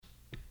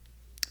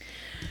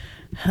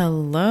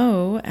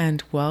Hello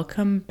and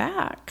welcome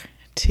back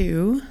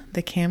to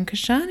the Cam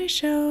Kashani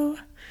Show.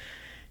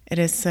 It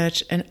is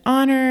such an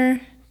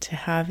honor to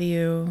have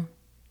you.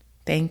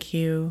 Thank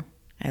you.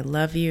 I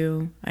love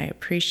you. I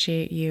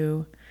appreciate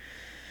you.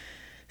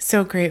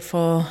 So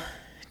grateful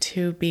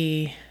to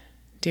be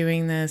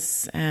doing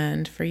this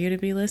and for you to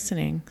be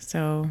listening.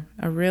 So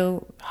a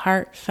real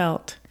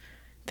heartfelt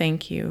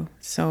thank you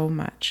so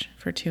much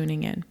for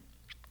tuning in.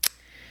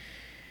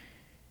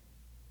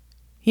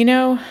 You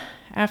know,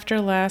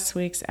 after last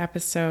week's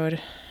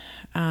episode,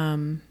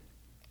 I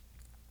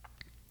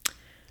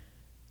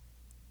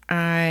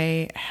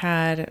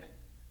had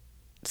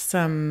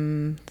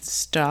some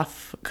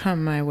stuff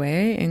come my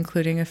way,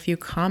 including a few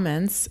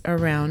comments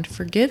around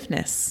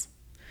forgiveness.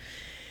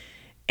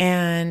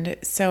 And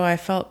so I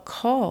felt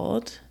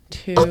called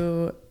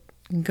to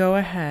go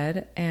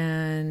ahead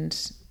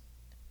and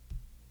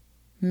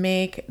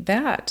make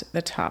that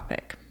the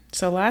topic.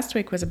 So last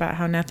week was about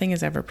how nothing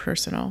is ever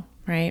personal,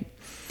 right?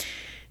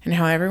 And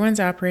how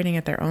everyone's operating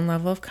at their own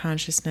level of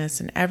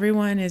consciousness and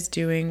everyone is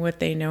doing what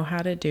they know how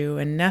to do,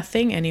 and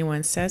nothing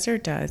anyone says or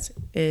does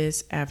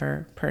is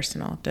ever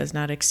personal. Does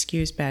not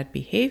excuse bad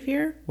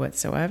behavior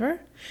whatsoever.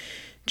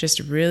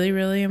 Just really,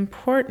 really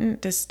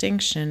important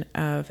distinction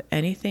of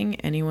anything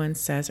anyone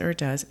says or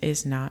does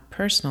is not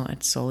personal.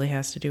 It solely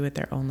has to do with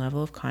their own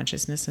level of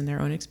consciousness and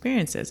their own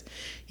experiences.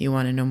 You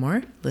want to know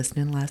more? Listen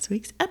in last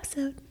week's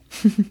episode.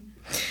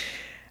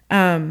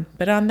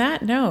 But on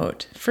that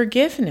note,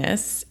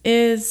 forgiveness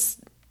is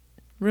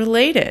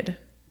related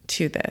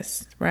to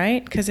this,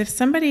 right? Because if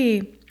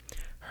somebody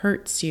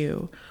hurts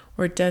you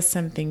or does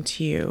something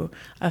to you,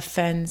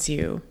 offends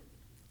you,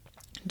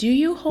 do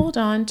you hold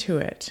on to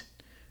it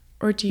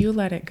or do you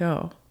let it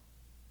go?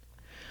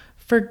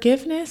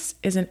 Forgiveness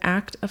is an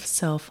act of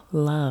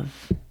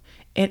self-love.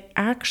 It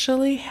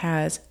actually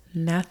has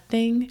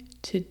nothing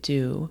to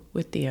do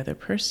with the other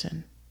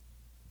person.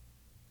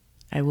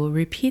 I will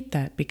repeat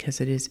that because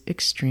it is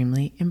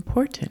extremely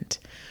important.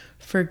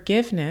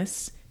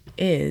 Forgiveness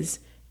is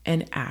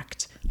an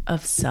act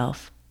of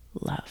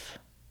self-love.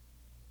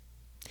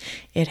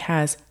 It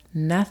has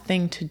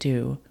nothing to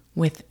do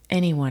with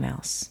anyone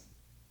else.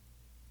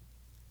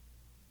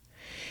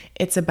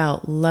 It's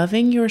about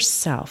loving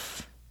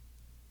yourself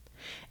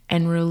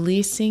and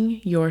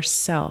releasing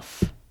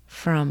yourself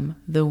from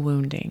the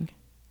wounding.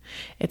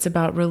 It's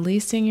about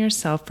releasing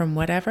yourself from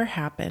whatever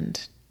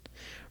happened.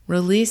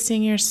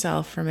 Releasing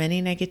yourself from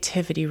any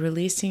negativity,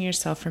 releasing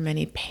yourself from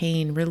any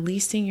pain,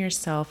 releasing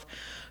yourself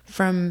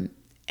from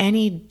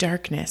any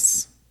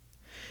darkness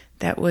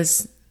that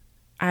was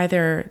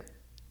either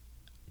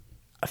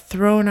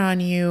thrown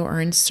on you or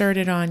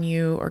inserted on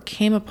you or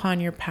came upon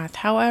your path,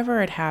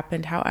 however it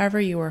happened, however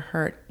you were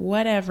hurt,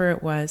 whatever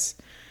it was.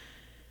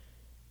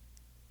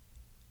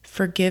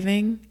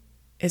 Forgiving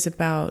is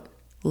about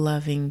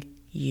loving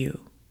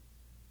you.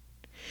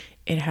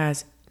 It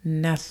has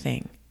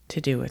nothing to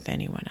do with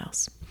anyone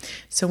else.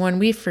 So when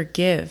we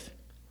forgive,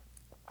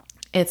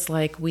 it's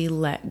like we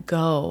let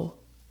go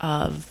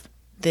of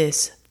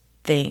this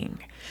thing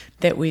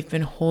that we've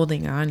been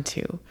holding on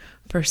to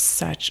for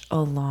such a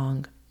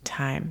long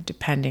time,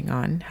 depending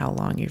on how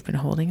long you've been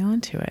holding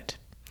on to it.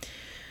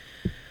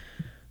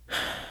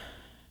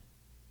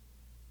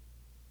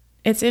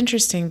 It's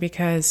interesting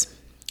because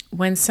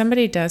when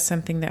somebody does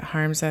something that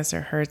harms us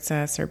or hurts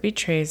us or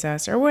betrays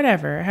us or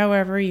whatever,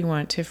 however you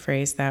want to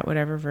phrase that,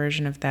 whatever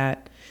version of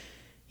that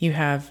you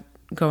have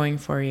going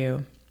for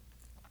you,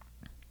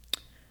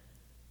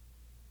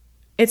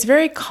 it's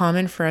very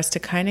common for us to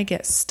kind of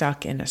get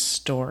stuck in a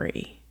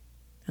story.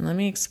 And let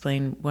me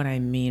explain what I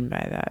mean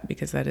by that,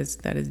 because that is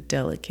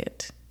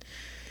delicate.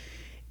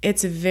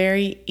 It's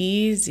very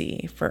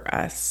easy for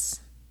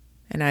us,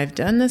 and I've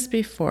done this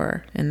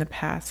before in the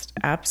past,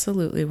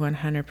 absolutely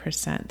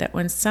 100%, that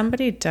when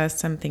somebody does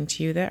something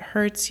to you that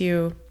hurts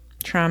you,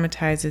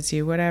 traumatizes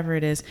you, whatever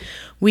it is,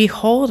 we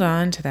hold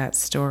on to that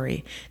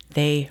story.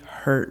 They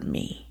hurt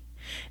me.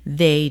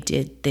 They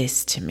did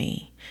this to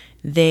me.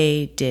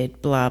 They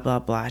did blah, blah,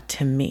 blah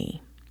to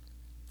me.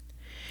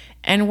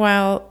 And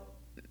while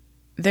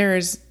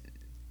there's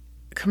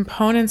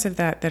components of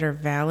that that are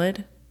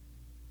valid,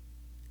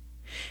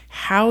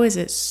 how is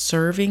it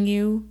serving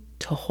you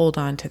to hold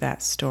on to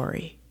that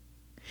story?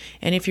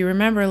 And if you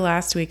remember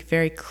last week,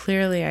 very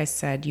clearly I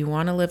said, you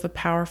want to live a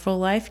powerful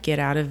life, get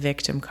out of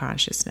victim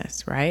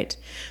consciousness, right?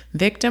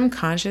 Victim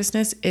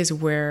consciousness is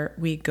where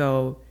we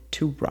go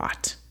to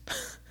rot,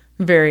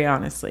 very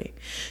honestly.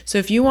 So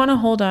if you want to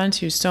hold on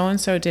to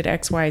so-and-so did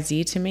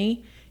XYZ to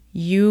me,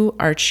 you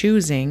are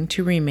choosing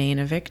to remain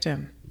a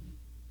victim.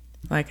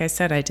 Like I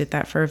said, I did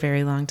that for a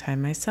very long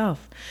time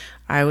myself.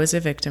 I was a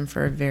victim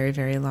for a very,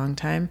 very long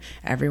time.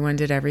 Everyone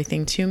did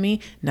everything to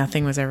me.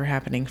 Nothing was ever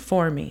happening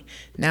for me.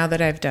 Now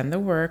that I've done the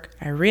work,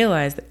 I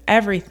realize that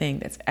everything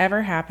that's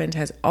ever happened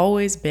has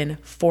always been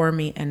for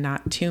me and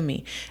not to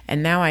me.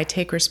 And now I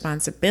take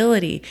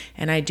responsibility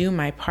and I do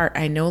my part.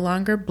 I no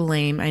longer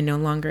blame. I no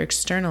longer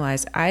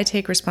externalize. I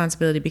take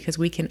responsibility because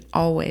we can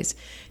always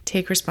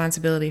take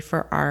responsibility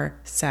for our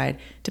side,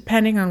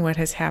 depending on what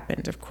has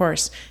happened. Of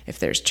course, if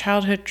there's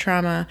childhood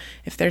trauma,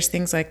 if there's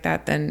things like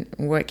that, then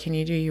what can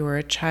you do? You were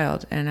a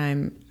child, and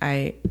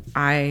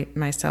I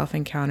myself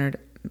encountered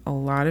a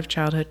lot of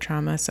childhood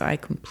trauma, so I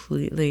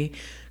completely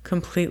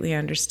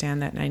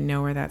understand that, and I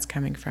know where that's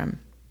coming from.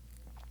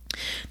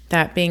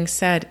 That being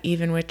said,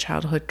 even with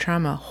childhood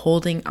trauma,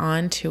 holding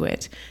on to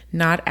it,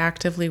 not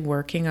actively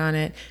working on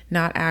it,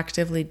 not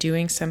actively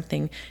doing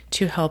something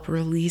to help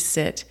release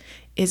it,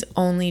 is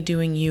only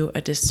doing you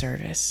a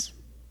disservice.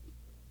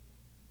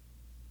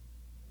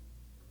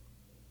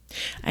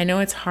 I know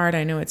it's hard.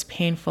 I know it's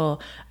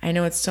painful. I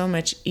know it's so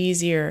much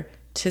easier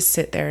to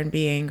sit there and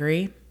be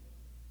angry.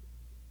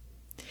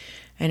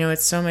 I know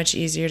it's so much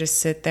easier to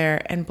sit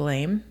there and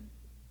blame.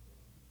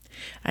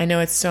 I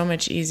know it's so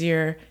much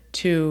easier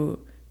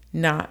to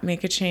not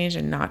make a change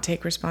and not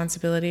take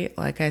responsibility.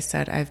 Like I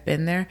said, I've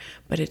been there,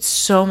 but it's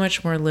so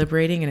much more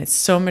liberating and it's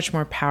so much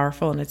more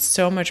powerful and it's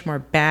so much more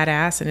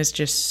badass and it's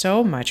just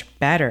so much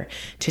better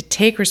to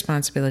take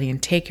responsibility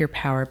and take your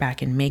power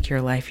back and make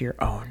your life your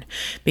own.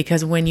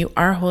 Because when you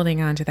are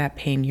holding on to that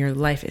pain, your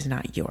life is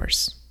not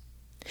yours.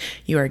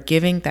 You are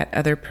giving that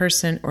other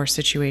person or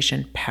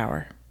situation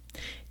power.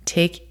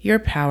 Take your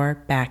power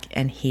back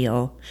and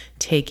heal.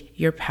 Take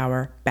your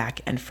power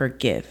back and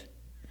forgive.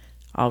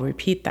 I'll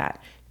repeat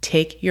that.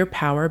 Take your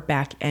power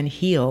back and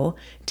heal.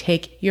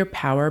 Take your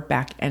power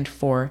back and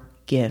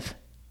forgive.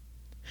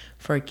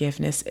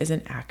 Forgiveness is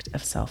an act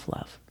of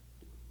self-love.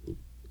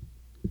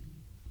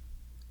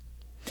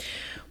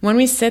 When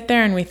we sit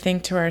there and we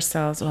think to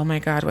ourselves, oh my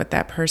God, what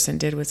that person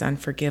did was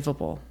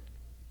unforgivable,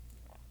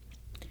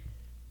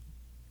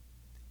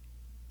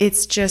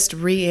 it's just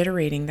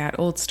reiterating that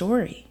old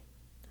story,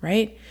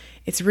 right?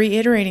 It's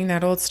reiterating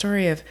that old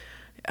story of,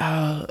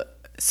 oh,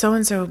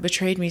 so-and-so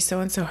betrayed me,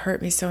 so-and-so hurt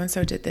me,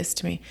 so-and-so did this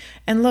to me.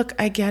 And look,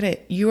 I get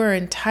it. You are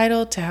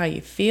entitled to how you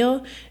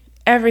feel.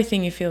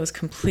 Everything you feel is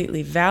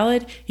completely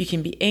valid. You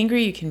can be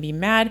angry, you can be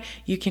mad,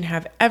 you can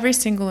have every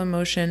single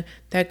emotion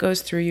that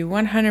goes through you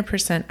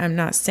 100%. I'm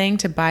not saying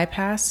to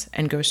bypass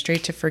and go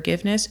straight to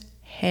forgiveness.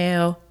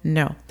 Hell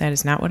no, that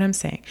is not what I'm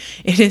saying.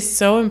 It is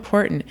so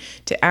important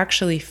to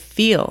actually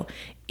feel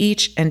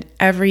each and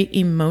every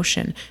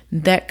emotion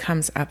that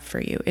comes up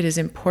for you. It is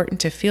important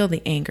to feel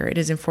the anger. It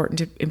is important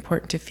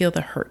to feel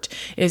the hurt.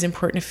 It is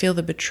important to feel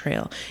the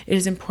betrayal. It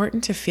is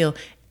important to feel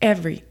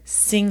every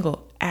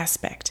single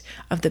aspect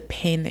of the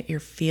pain that you're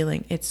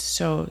feeling. It's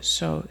so,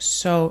 so,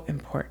 so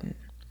important.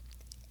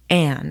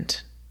 And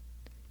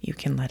you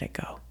can let it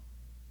go.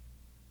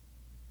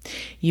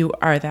 You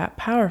are that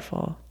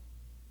powerful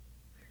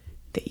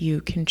that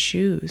you can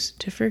choose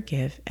to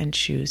forgive and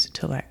choose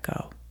to let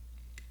go.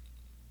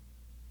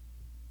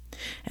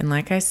 And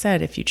like I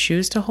said, if you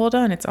choose to hold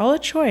on, it's all a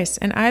choice.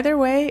 And either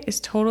way is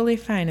totally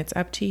fine. It's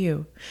up to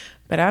you.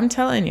 But I'm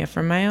telling you,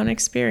 from my own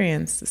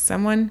experience,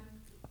 someone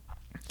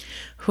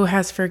who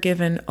has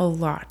forgiven a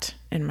lot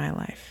in my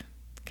life,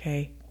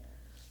 okay?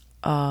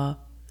 A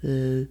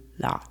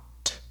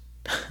lot.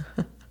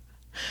 a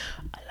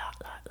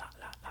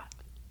lot.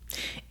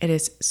 It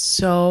is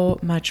so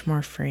much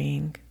more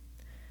freeing,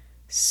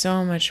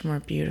 so much more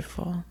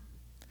beautiful,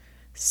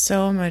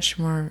 so much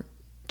more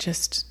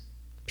just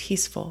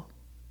peaceful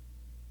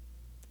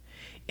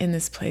in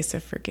this place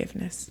of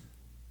forgiveness.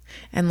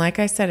 And like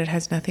I said, it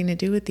has nothing to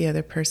do with the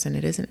other person.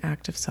 It is an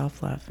act of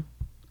self-love.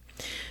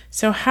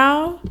 So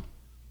how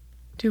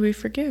do we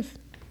forgive?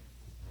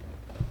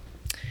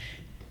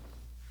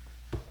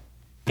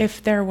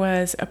 If there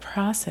was a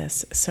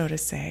process, so to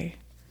say,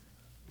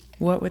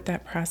 what would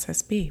that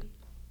process be?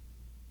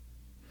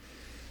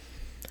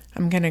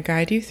 I'm going to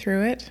guide you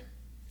through it.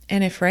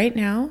 And if right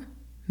now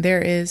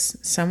there is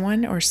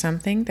someone or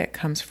something that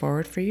comes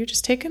forward for you,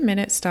 just take a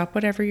minute, stop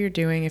whatever you're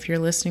doing. If you're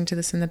listening to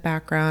this in the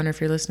background, or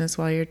if you're listening to this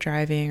while you're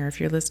driving, or if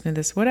you're listening to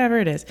this, whatever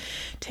it is,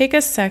 take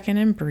a second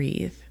and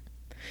breathe.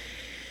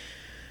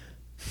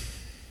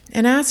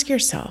 And ask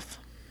yourself,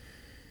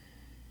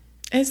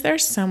 is there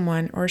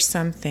someone or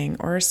something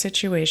or a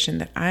situation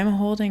that I'm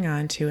holding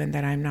on to and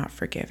that I'm not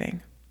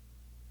forgiving?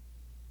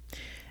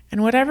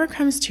 And whatever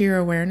comes to your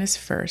awareness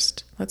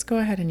first, let's go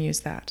ahead and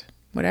use that,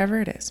 whatever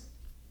it is.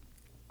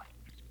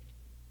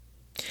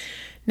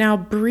 Now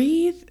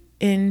breathe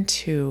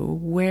into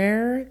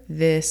where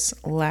this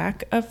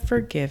lack of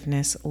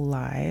forgiveness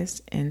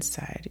lies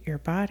inside your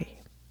body.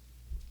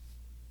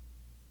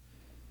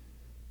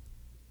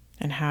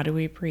 And how do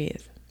we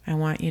breathe? I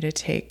want you to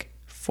take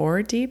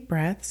 4 deep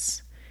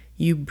breaths.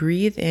 You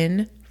breathe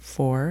in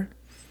 4.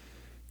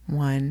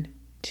 1,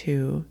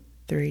 2,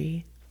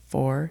 3,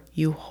 4.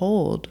 You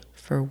hold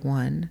for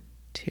 1,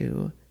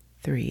 2,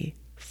 3,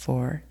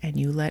 4. And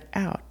you let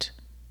out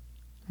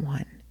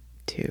 1,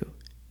 2,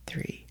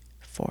 3,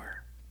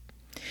 4.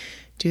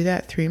 Do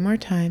that 3 more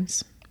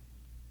times.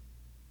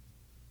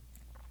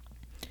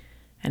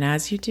 And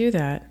as you do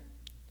that,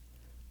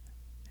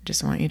 I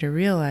just want you to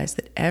realize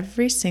that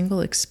every single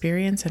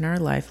experience in our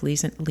life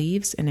leaves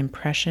an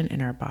impression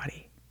in our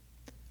body.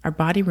 Our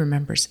body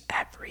remembers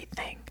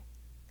everything.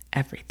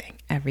 Everything,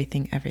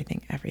 everything,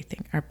 everything,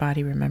 everything. Our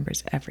body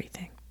remembers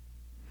everything.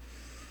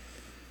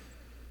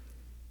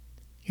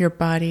 Your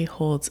body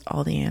holds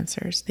all the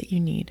answers that you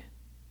need.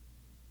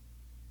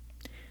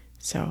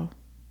 So,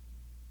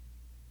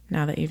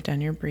 now that you've done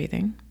your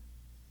breathing,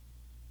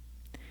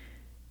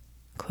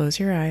 close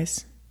your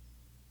eyes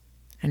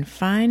and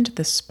find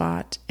the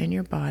spot in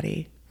your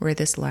body where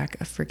this lack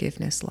of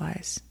forgiveness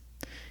lies.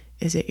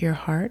 Is it your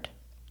heart?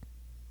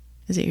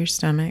 Is it your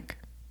stomach?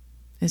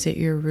 Is it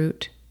your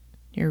root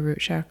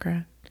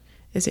chakra?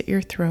 Is it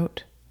your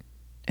throat?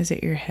 Is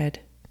it your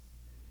head?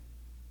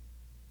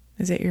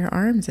 Is it your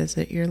arms? Is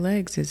it your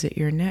legs? Is it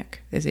your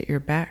neck? Is it your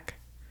back?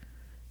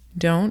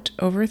 Don't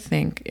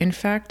overthink. In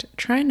fact,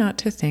 try not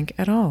to think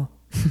at all.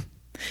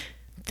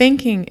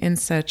 Thinking in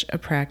such a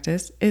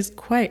practice is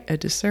quite a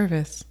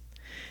disservice.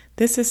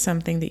 This is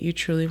something that you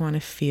truly want to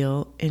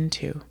feel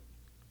into.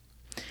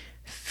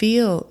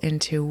 Feel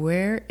into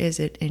where is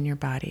it in your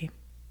body.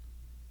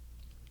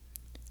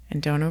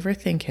 And don't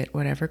overthink it.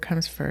 Whatever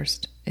comes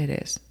first, it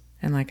is.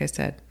 And like I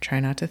said, try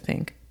not to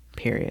think,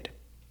 period.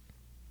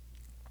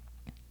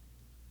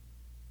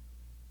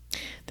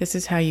 This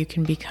is how you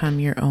can become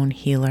your own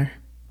healer.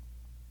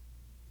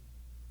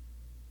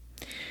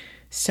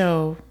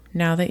 So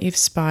now that you've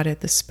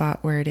spotted the spot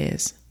where it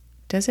is,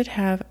 does it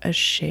have a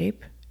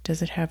shape?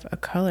 Does it have a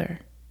color?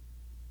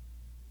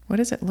 What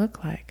does it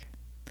look like?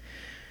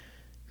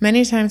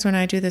 Many times when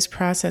I do this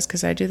process,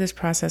 because I do this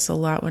process a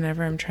lot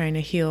whenever I'm trying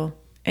to heal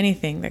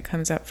anything that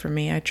comes up for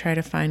me, I try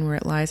to find where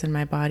it lies in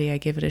my body. I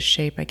give it a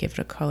shape. I give it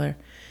a color.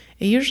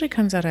 It usually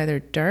comes out either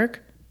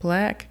dark,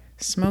 black,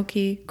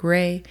 smoky,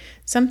 gray,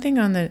 something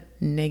on the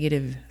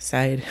negative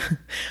side,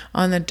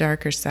 on the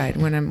darker side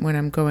when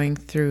I'm going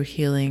through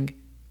healing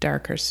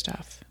darker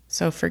stuff.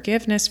 So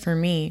forgiveness for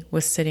me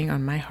was sitting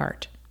on my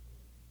heart.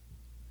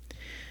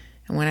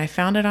 And when I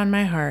found it on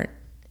my heart,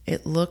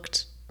 it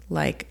looked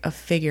like a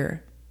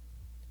figure,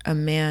 a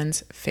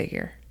man's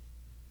figure.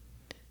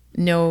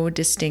 No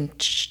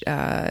distinct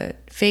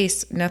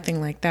face,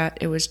 nothing like that.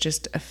 It was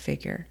just a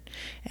figure.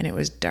 And it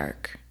was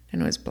dark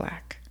and it was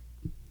black.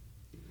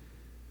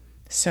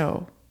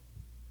 So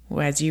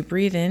as you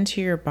breathe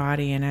into your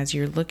body and as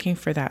you're looking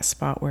for that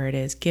spot where it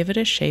is, give it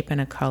a shape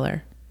and a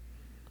color.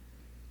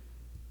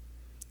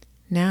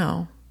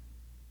 Now,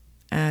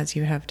 as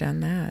you have done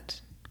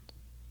that,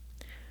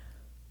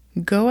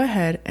 go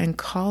ahead and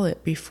call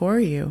it before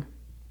you.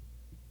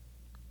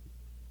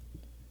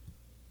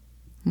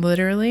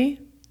 Literally,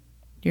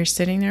 you're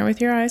sitting there with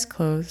your eyes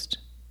closed.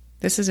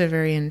 This is a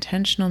very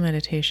intentional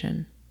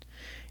meditation.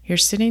 You're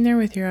sitting there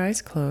with your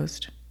eyes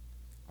closed,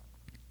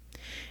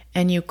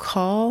 and you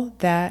call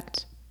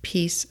that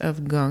piece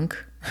of gunk,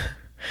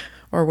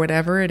 or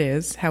whatever it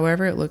is,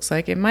 however it looks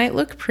like. It might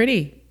look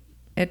pretty.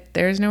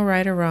 There's no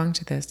right or wrong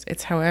to this.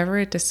 It's however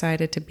it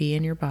decided to be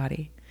in your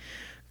body.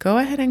 Go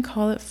ahead and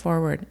call it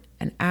forward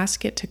and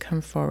ask it to come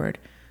forward.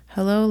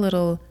 Hello,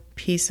 little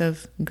piece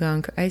of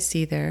gunk I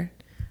see there.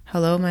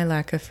 Hello, my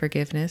lack of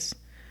forgiveness.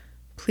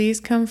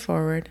 Please come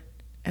forward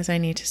as I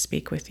need to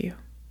speak with you.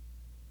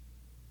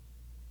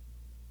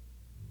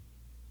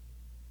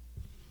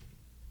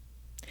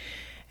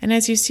 And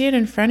as you see it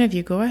in front of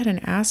you, go ahead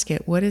and ask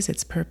it, what is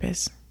its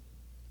purpose?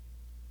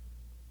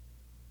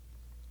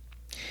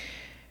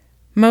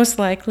 Most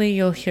likely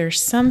you'll hear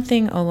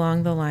something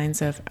along the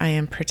lines of, I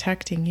am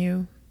protecting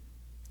you.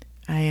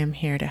 I am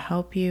here to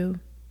help you.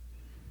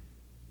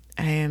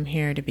 I am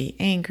here to be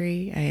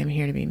angry. I am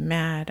here to be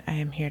mad. I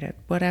am here to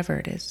whatever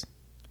it is.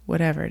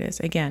 Whatever it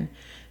is. Again,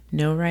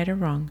 no right or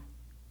wrong.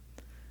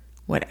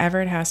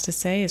 Whatever it has to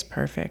say is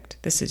perfect.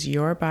 This is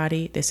your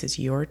body. This is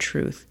your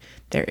truth.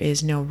 There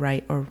is no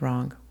right or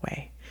wrong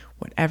way.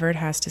 Whatever it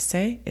has to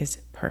say is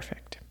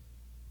perfect.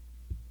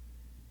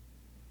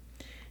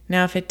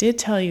 Now, if it did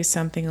tell you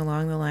something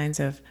along the lines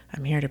of,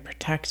 I'm here to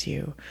protect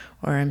you,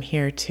 or I'm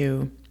here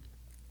to,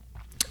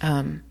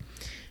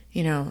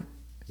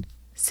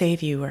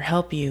 save you or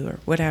help you or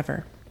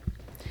whatever,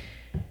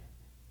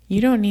 you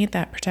don't need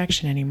that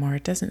protection anymore.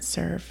 It doesn't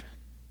serve.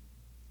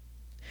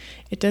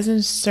 It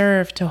doesn't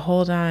serve to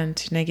hold on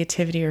to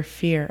negativity or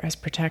fear as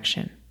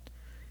protection.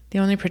 The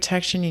only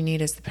protection you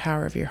need is the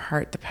power of your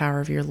heart, the power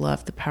of your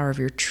love, the power of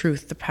your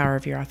truth, the power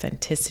of your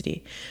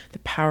authenticity, the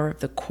power of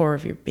the core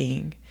of your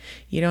being.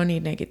 You don't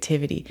need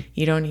negativity.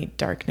 You don't need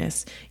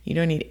darkness. You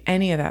don't need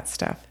any of that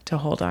stuff to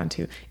hold on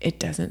to. It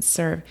doesn't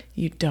serve.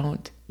 You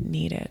don't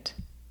need it.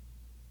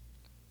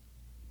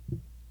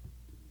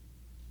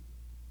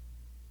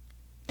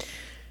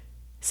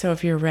 So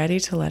if you're ready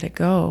to let it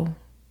go,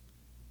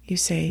 you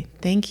say,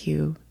 thank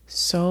you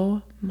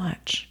so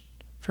much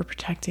for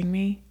protecting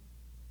me.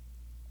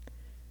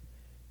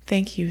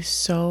 Thank you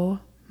so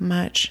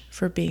much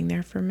for being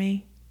there for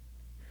me.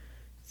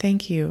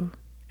 Thank you,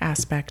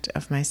 aspect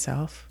of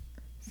myself.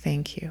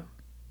 Thank you.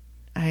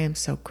 I am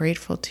so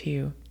grateful to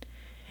you,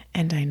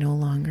 and I no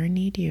longer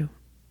need you.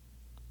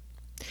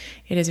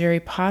 It is very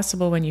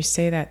possible when you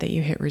say that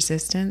you hit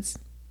resistance,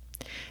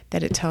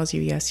 that it tells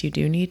you, yes, you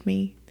do need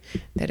me,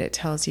 that it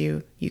tells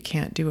you you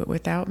can't do it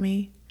without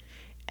me.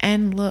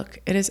 And look,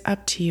 it is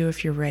up to you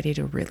if you're ready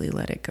to really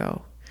let it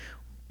go.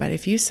 But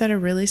if you set a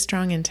really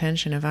strong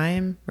intention of, I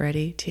am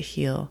ready to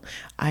heal,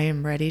 I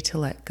am ready to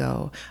let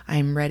go, I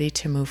am ready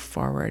to move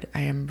forward,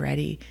 I am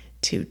ready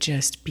to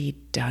just be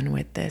done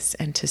with this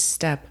and to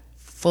step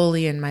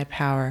fully in my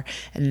power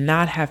and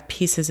not have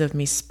pieces of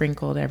me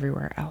sprinkled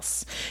everywhere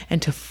else,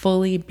 and to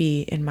fully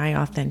be in my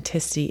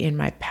authenticity, in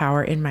my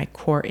power, in my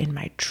core, in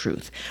my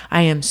truth.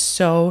 I am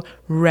so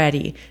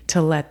ready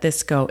to let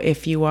this go.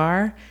 If you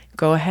are,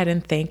 go ahead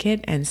and thank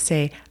it and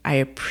say, I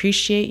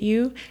appreciate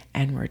you,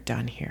 and we're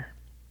done here.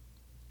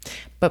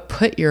 But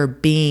put your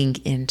being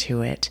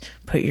into it,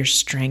 put your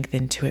strength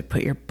into it,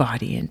 put your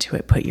body into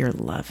it, put your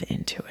love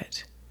into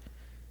it,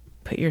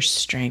 put your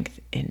strength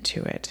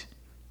into it.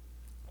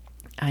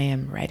 I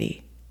am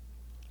ready.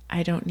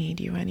 I don't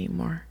need you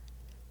anymore.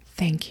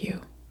 Thank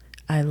you.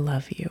 I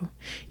love you.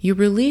 You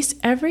release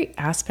every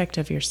aspect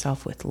of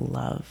yourself with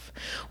love.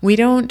 We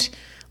don't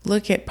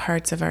look at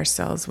parts of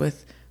ourselves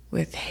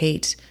with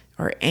hate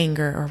or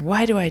anger or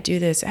why do I do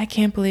this? I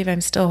can't believe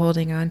I'm still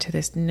holding on to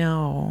this.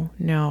 No.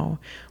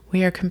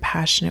 We are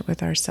compassionate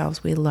with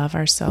ourselves. We love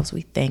ourselves.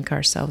 We thank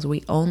ourselves.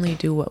 We only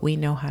do what we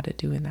know how to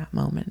do in that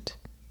moment.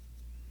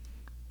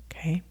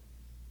 Okay?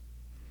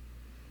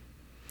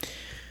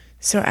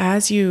 So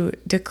as you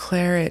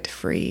declare it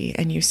free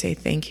and you say,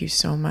 thank you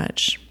so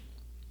much,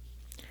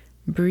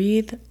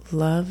 breathe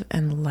love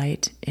and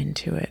light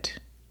into it.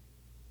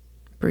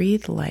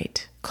 Breathe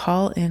light.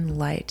 Call in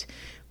light.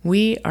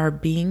 We are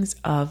beings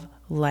of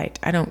light.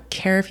 I don't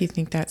care if you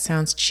think that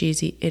sounds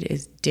cheesy. It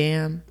is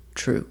damn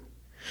true.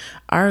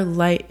 Our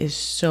light is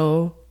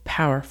so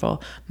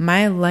powerful.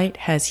 My light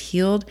has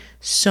healed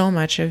so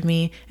much of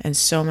me and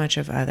so much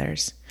of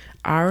others.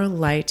 Our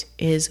light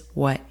is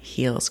what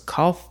heals.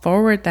 Call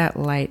forward that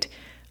light.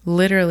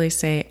 Literally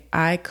say,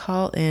 I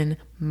call in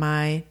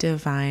my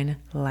divine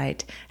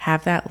light.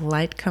 Have that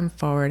light come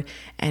forward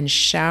and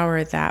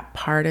shower that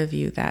part of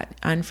you, that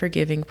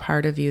unforgiving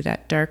part of you,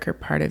 that darker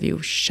part of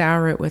you.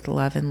 Shower it with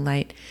love and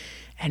light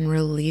and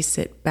release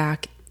it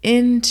back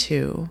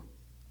into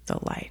the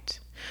light.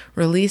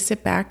 Release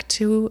it back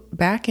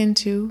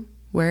into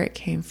where it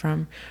came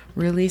from.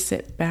 Release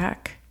it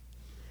back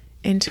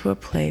into a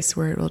place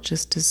where it will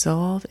just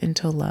dissolve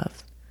into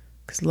love.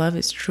 Because love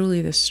is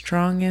truly the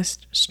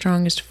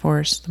strongest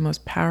force, the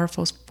most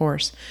powerful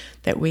force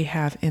that we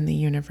have in the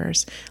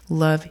universe.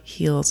 Love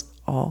heals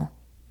all.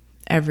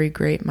 Every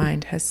great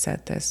mind has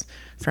said this.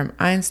 From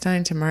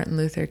Einstein to Martin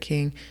Luther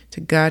King to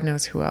God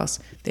knows who else.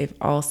 They've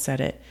all said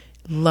it.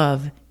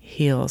 Love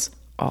heals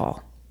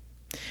all.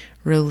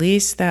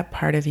 Release that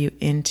part of you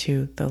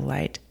into the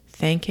light.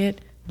 Thank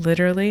it.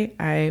 Literally,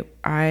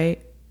 I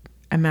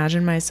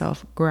imagine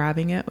myself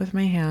grabbing it with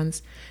my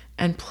hands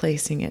and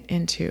placing it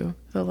into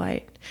the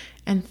light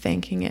and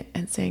thanking it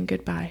and saying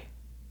goodbye.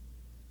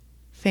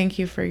 Thank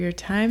you for your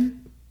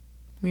time.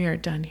 We are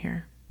done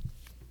here.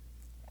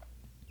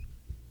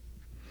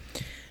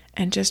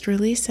 And just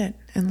release it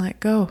and let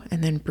go.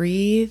 And then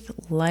breathe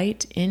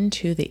light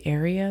into the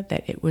area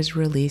that it was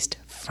released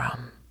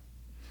from.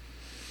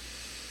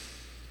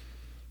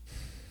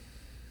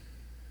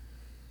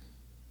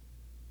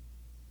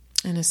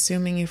 And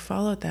assuming you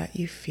followed that,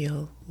 you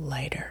feel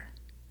lighter.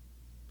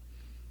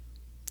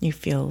 You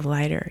feel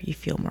lighter. You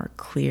feel more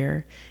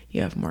clear.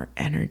 You have more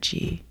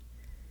energy.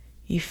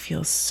 You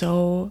feel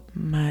so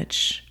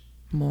much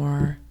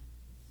more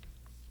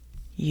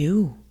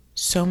you.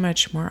 So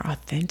much more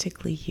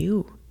authentically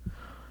you.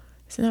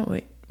 Isn't that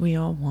what we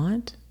all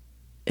want?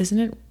 Isn't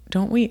it?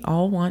 Don't we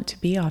all want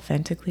to be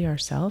authentically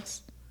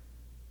ourselves?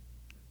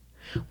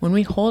 When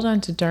we hold on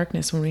to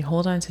darkness, when we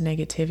hold on to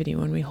negativity,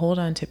 when we hold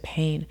on to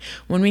pain,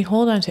 when we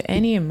hold on to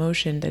any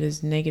emotion that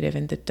is negative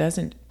and that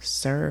doesn't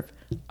serve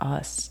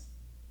us,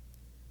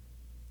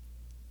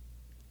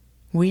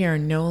 we are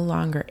no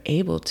longer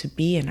able to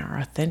be in our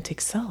authentic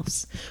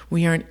selves.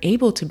 We aren't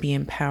able to be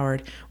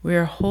empowered. We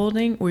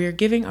are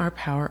giving our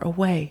power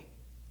away.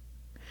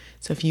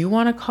 So if you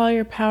want to call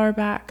your power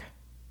back,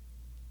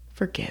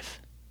 forgive.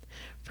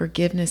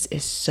 Forgiveness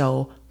is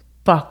so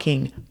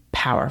fucking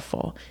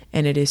powerful,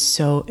 and it is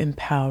so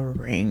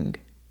empowering.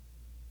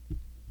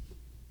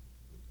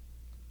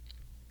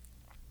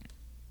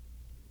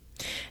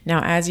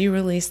 Now, as you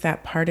release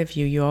that part of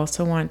you, you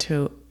also want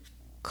to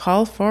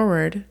call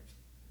forward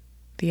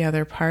the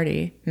other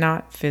party,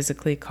 not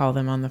physically call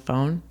them on the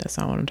phone. That's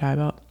not what I'm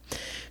talking about.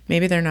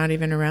 Maybe they're not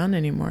even around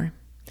anymore.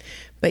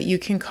 But you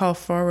can call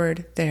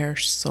forward their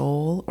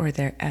soul or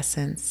their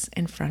essence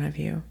in front of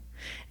you.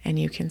 And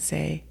you can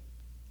say,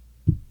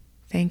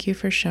 thank you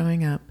for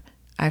showing up.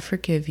 I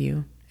forgive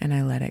you and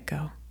I let it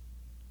go.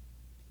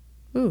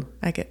 Ooh,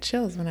 I get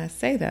chills when I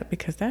say that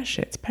because that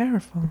shit's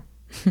powerful.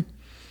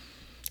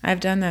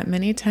 I've done that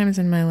many times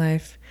in my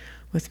life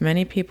with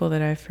many people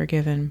that I've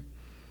forgiven.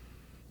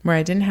 where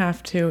I didn't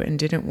have to and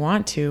didn't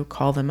want to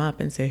call them up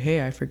and say,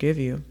 hey, I forgive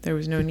you. There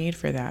was no need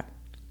for that.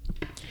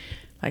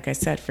 Like I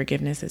said,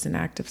 forgiveness is an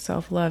act of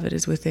self-love. It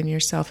is within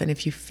yourself. And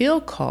if you feel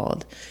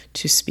called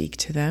to speak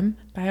to them,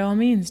 by all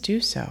means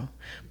do so.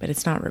 But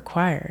it's not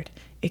required.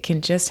 It can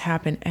just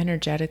happen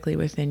energetically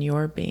within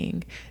your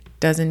being. It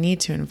doesn't need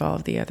to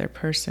involve the other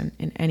person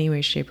in any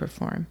way, shape, or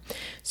form.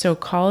 So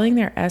calling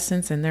their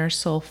essence and their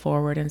soul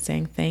forward and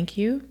saying, thank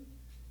you,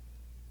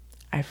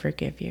 I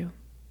forgive you.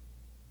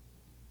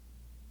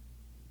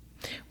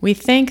 We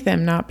thank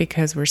them not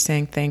because we're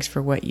saying thanks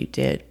for what you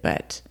did,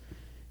 but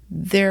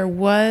there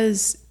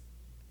was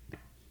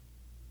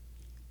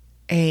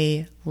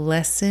a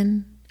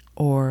lesson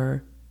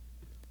or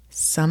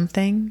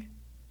something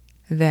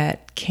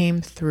that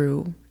came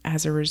through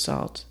as a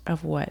result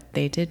of what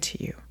they did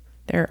to you.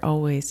 There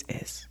always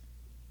is.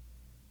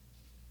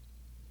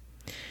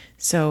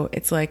 So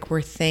it's like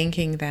we're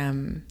thanking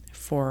them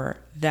for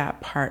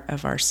that part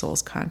of our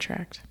soul's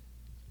contract.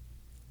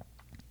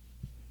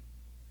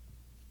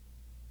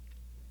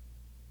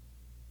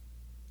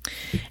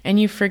 And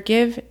you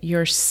forgive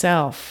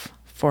yourself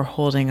for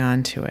holding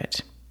on to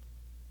it,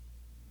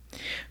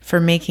 for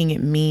making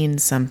it mean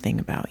something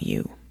about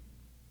you,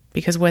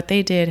 because what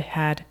they did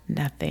had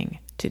nothing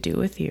to do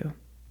with you.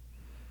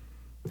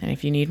 And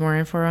if you need more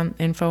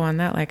info on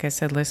that, like I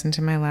said, listen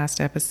to my last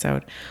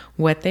episode.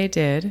 What they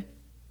did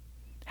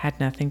had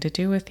nothing to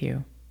do with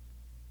you.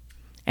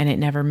 And it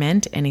never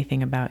meant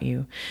anything about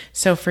you.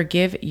 So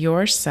forgive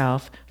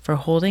yourself for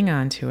holding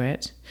on to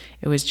it.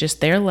 It was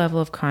just their level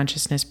of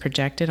consciousness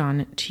projected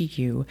on to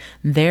you,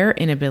 their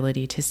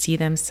inability to see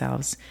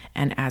themselves,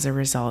 and as a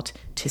result,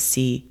 to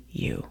see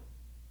you.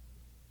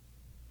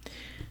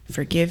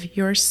 Forgive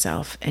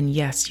yourself, and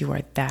yes, you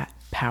are that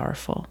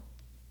powerful.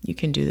 You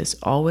can do this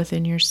all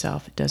within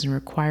yourself. It doesn't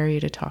require you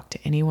to talk to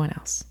anyone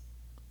else.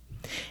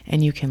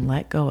 And you can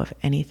let go of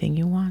anything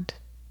you want.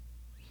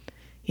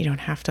 You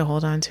don't have to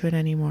hold on to it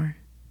anymore.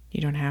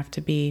 You don't have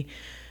to be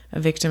a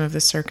victim of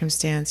the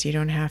circumstance. You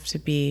don't have to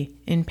be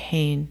in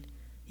pain.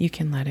 You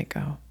can let it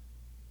go.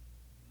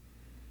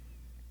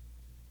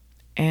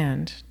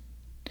 And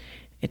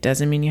it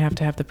doesn't mean you have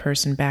to have the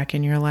person back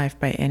in your life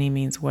by any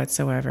means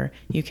whatsoever.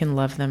 You can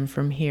love them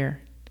from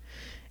here.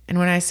 And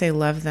when I say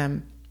love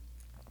them,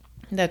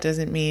 that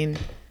doesn't mean,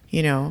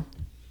 it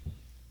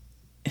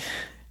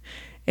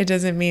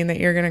doesn't mean that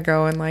you're going to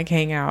go and like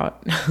hang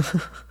out.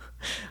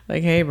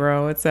 Like, hey,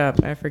 bro, what's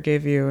up? I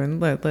forgive you.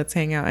 And let's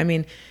hang out. I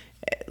mean,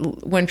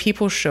 when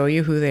people show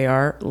you who they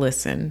are,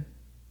 listen.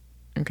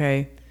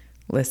 Okay?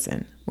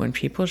 Listen. When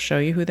people show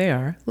you who they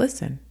are,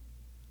 listen.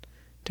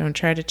 Don't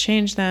try to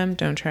change them.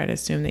 Don't try to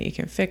assume that you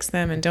can fix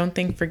them. And don't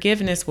think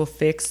forgiveness will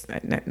fix,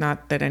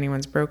 not that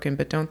anyone's broken,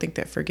 but don't think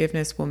that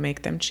forgiveness will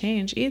make them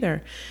change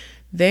either.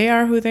 They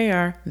are who they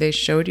are. They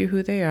showed you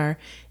who they are.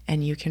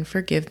 And you can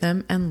forgive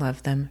them and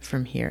love them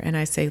from here. And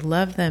I say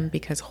love them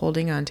because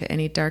holding on to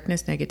any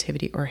darkness,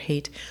 negativity, or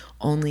hate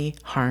only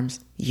harms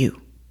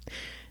you.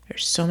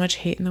 There's so much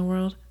hate in the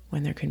world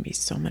when there can be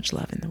so much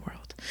love in the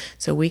world.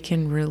 So we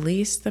can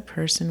release the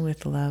person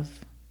with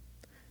love.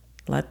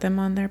 Let them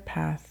on their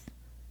path.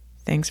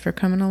 Thanks for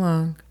coming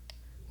along.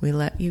 We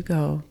let you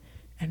go.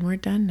 And we're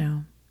done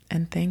now.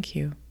 And thank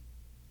you.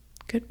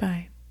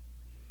 Goodbye.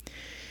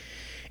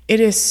 It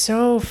is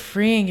so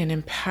freeing and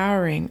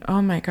empowering,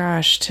 oh my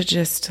gosh,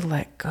 to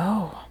let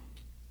go.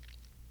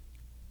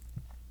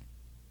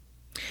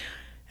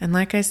 And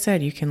like I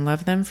said, you can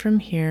love them from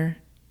here,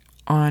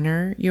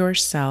 honor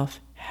yourself,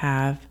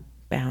 have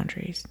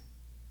boundaries.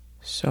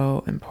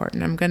 So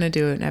important. I'm going to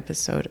do an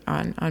episode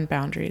on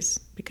boundaries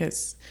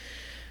because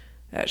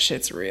that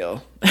shit's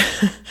real.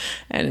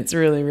 And it's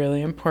really,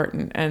 really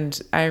important.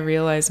 And I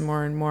realize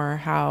more and more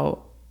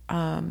how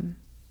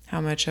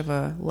much of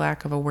a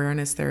lack of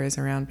awareness there is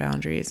around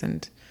boundaries.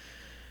 And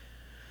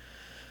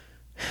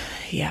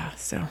yeah,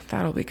 so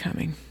that'll be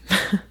coming.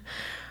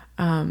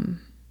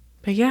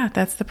 But yeah,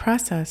 that's the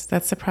process.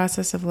 That's the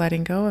process of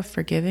letting go, of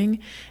forgiving,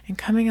 and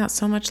coming out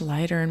so much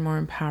lighter and more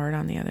empowered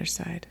on the other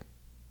side.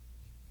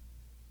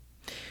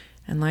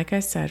 And like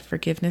I said,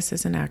 forgiveness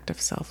is an act of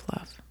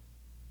self-love.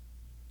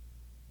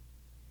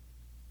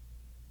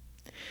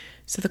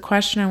 So the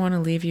question I want to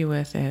leave you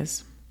with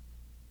is,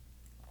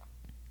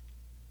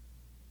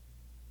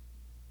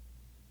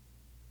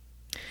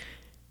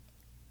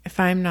 if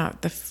I'm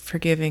not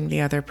forgiving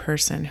the other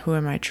person, who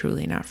am I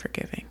truly not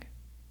forgiving?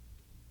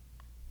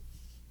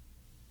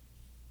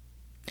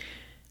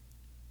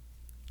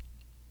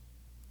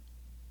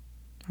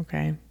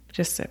 Okay,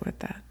 just sit with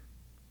that.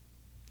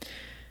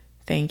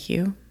 Thank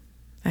you.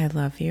 I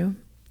love you.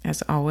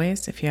 As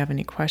always, if you have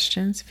any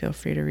questions, feel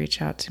free to reach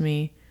out to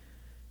me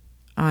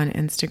on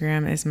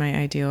Instagram is my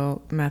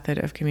ideal method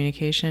of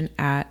communication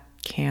at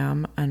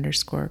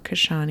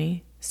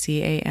Cam_Kashani,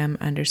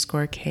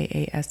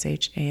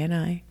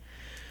 CAM_KASHANI.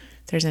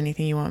 If there's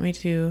anything you want me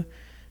to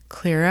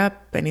clear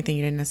up, anything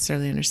you didn't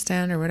necessarily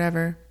understand or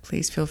whatever,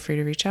 please feel free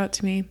to reach out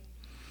to me.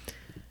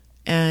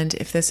 And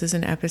if this is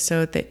an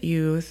episode that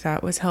you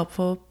thought was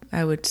helpful,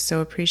 I would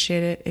so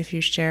appreciate it if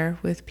you share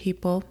with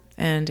people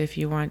And if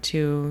you want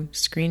to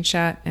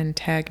screenshot and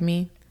tag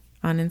me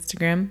on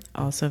Instagram,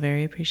 also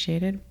very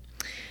appreciated.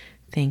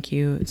 Thank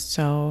you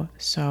so,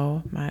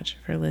 so much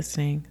for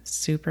listening.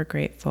 Super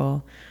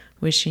grateful.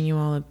 Wishing you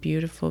all a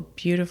beautiful,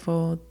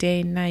 beautiful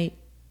day, night,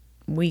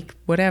 week,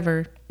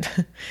 whatever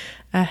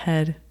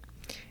ahead.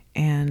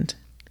 And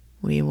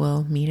we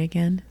will meet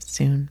again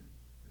soon.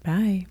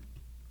 Bye.